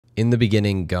In the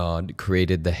beginning, God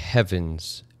created the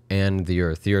heavens and the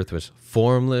earth. The earth was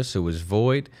formless, it was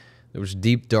void. There was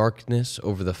deep darkness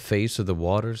over the face of the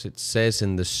waters. It says,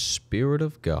 and the Spirit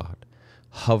of God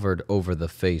hovered over the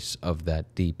face of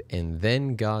that deep. And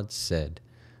then God said,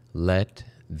 let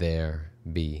there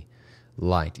be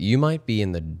light. You might be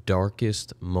in the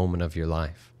darkest moment of your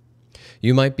life.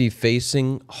 You might be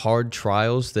facing hard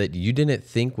trials that you didn't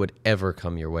think would ever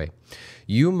come your way.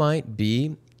 You might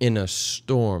be in a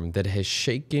storm that has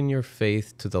shaken your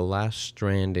faith to the last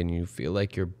strand and you feel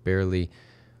like you're barely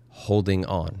holding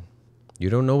on. You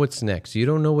don't know what's next. You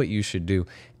don't know what you should do.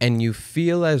 And you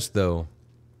feel as though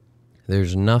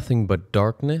there's nothing but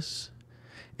darkness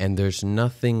and there's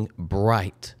nothing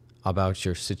bright about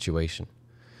your situation.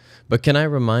 But can I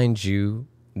remind you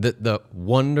that the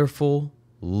wonderful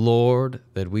Lord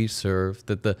that we serve,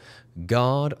 that the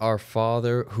God our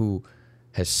Father who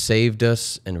has saved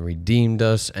us and redeemed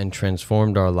us and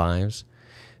transformed our lives,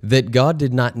 that God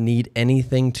did not need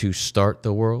anything to start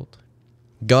the world.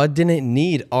 God didn't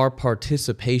need our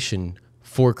participation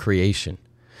for creation.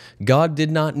 God did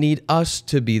not need us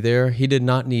to be there. He did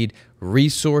not need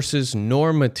resources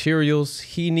nor materials.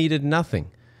 He needed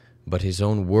nothing but His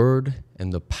own word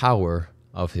and the power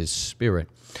of His Spirit.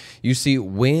 You see,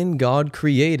 when God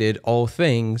created all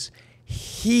things,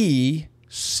 He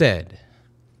said.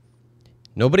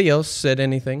 Nobody else said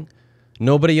anything.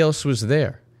 Nobody else was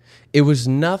there. It was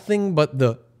nothing but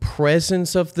the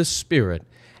presence of the Spirit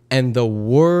and the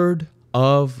Word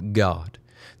of God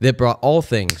that brought all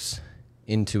things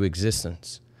into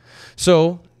existence.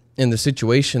 So, in the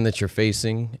situation that you're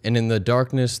facing and in the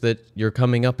darkness that you're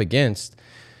coming up against,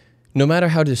 no matter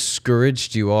how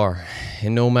discouraged you are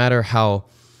and no matter how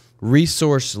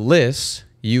resourceless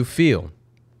you feel,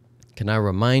 can I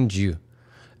remind you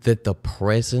that the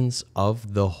presence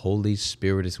of the Holy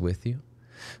Spirit is with you?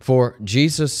 For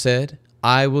Jesus said,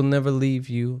 I will never leave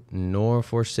you nor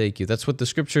forsake you. That's what the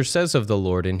scripture says of the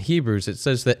Lord. In Hebrews, it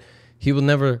says that He will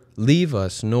never leave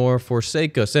us nor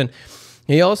forsake us. And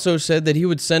He also said that He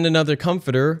would send another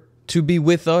comforter to be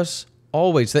with us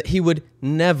always, that He would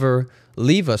never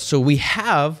leave us. So we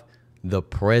have the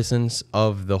presence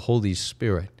of the Holy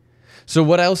Spirit. So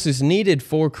what else is needed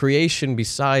for creation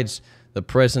besides the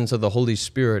presence of the Holy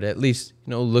Spirit? At least,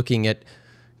 looking at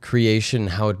creation,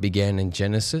 how it began in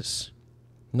Genesis,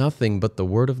 nothing but the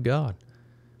Word of God.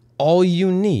 All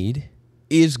you need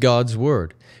is God's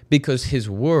Word, because His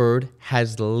Word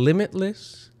has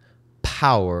limitless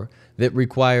power that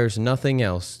requires nothing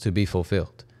else to be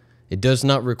fulfilled. It does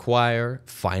not require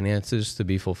finances to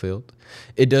be fulfilled.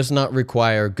 It does not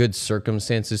require good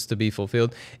circumstances to be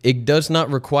fulfilled. It does not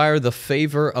require the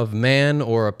favor of man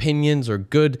or opinions or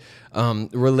good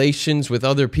relations with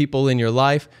other people in your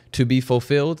life to be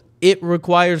fulfilled. It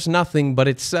requires nothing but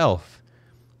itself.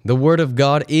 The Word of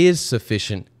God is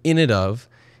sufficient in and of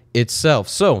itself.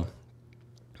 So,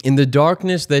 in the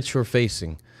darkness that you're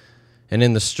facing and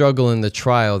in the struggle and the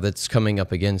trial that's coming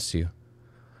up against you,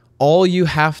 all you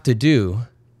have to do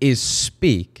is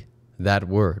speak that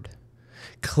word.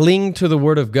 Cling to the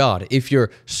Word of God. If you're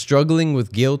struggling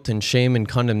with guilt and shame and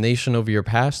condemnation over your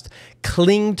past,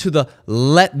 cling to the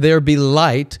let there be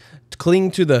light.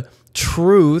 Cling to the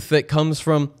truth that comes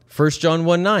from 1 John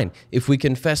 1:9. If we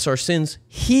confess our sins,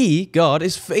 He, God,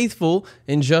 is faithful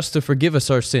and just to forgive us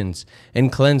our sins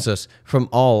and cleanse us from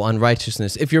all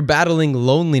unrighteousness. If you're battling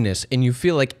loneliness and you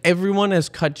feel like everyone has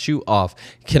cut you off,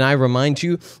 can I remind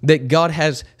you that God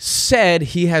has said,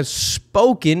 He has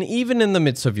spoken even in the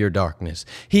midst of your darkness.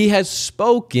 He has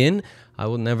spoken, I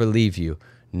will never leave you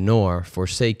nor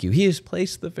forsake you. He has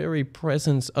placed the very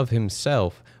presence of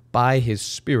Himself by His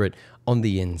Spirit on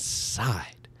the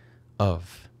inside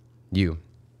of you.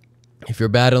 If you're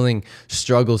battling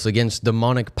struggles against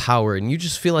demonic power and you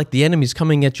just feel like the enemy's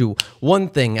coming at you one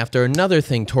thing after another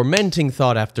thing, tormenting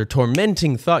thought after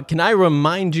tormenting thought, can I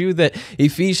remind you that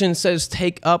Ephesians says,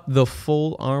 take up the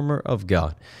full armor of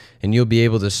God and you'll be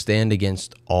able to stand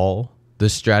against all the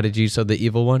strategies of the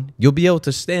evil one. You'll be able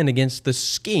to stand against the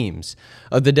schemes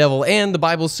of the devil. And the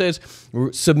Bible says,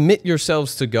 submit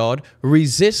yourselves to God,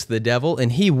 resist the devil,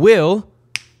 and he will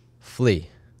flee.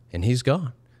 And he's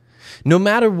gone. No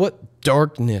matter what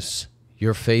darkness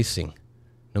you're facing,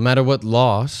 no matter what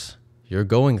loss you're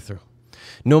going through,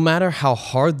 no matter how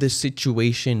hard the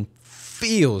situation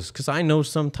feels, because I know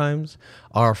sometimes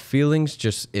our feelings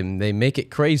they make it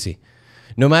crazy.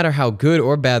 No matter how good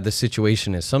or bad the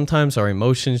situation is, sometimes our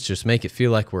emotions just make it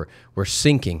feel like we're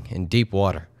sinking in deep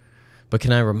water. But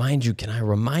can I remind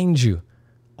you,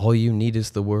 all you need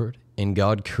is the Word. And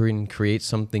God can create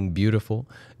something beautiful.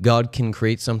 God can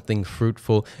create something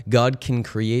fruitful. God can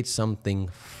create something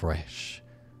fresh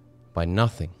by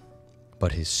nothing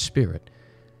but his Spirit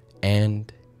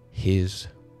and his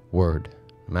word.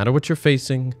 No matter what you're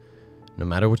facing, no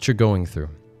matter what you're going through,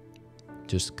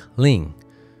 just cling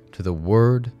to the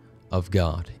word of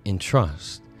God in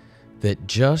trust that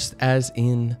just as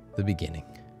in the beginning,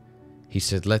 he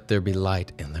said, "Let there be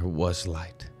light," and there was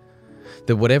light.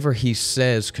 That whatever he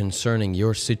says concerning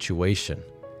your situation,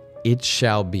 it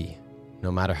shall be,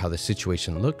 no matter how the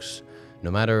situation looks, no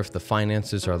matter if the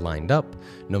finances are lined up,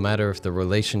 no matter if the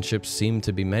relationships seem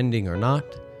to be mending or not.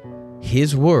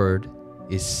 His word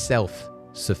is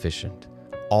self-sufficient,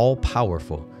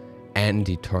 all-powerful, and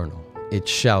eternal. It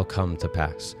shall come to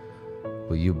pass.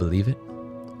 Will you believe it?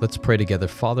 Let's pray together.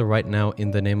 Father, right now,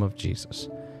 in the name of Jesus,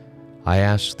 I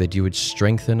ask that you would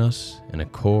strengthen us in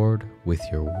accord with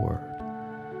your word,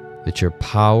 that your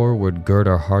power would gird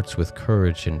our hearts with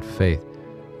courage and faith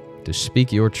to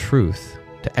speak your truth,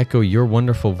 to echo your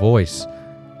wonderful voice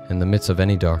in the midst of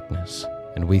any darkness.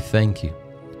 And we thank you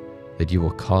that you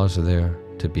will cause there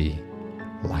to be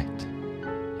light.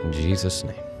 In Jesus'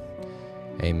 name,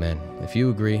 amen. If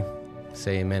you agree,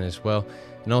 say amen as well.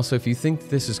 And also, if you think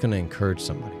this is going to encourage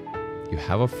somebody, you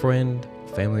have a friend,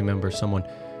 family member, someone,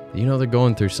 you know they're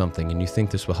going through something and you think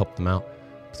this will help them out,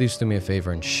 please do me a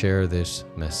favor and share this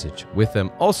message with them.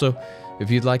 Also,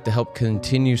 if you'd like to help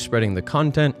continue spreading the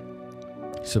content,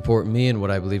 support me and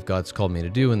what I believe God's called me to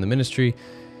do in the ministry,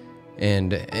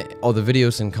 and all the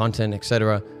videos and content,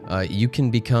 etc., you can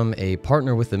become a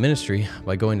partner with the ministry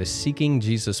by going to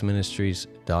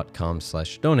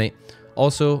seekingjesusministries.com/donate.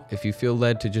 Also, if you feel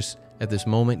led to just at this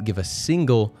moment give a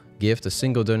single gift, a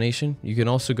single donation, you can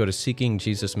also go to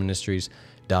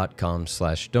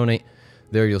seekingjesusministries.com/donate.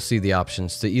 There you'll see the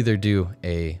options to either do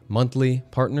a monthly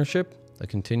partnership, a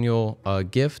continual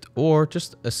gift, or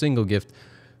just a single gift.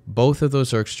 Both of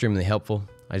those are extremely helpful.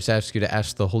 I just ask you to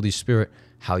ask the Holy Spirit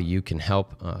how you can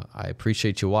help. I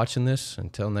appreciate you watching this.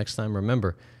 Until next time,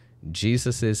 remember,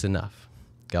 Jesus is enough.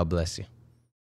 God bless you.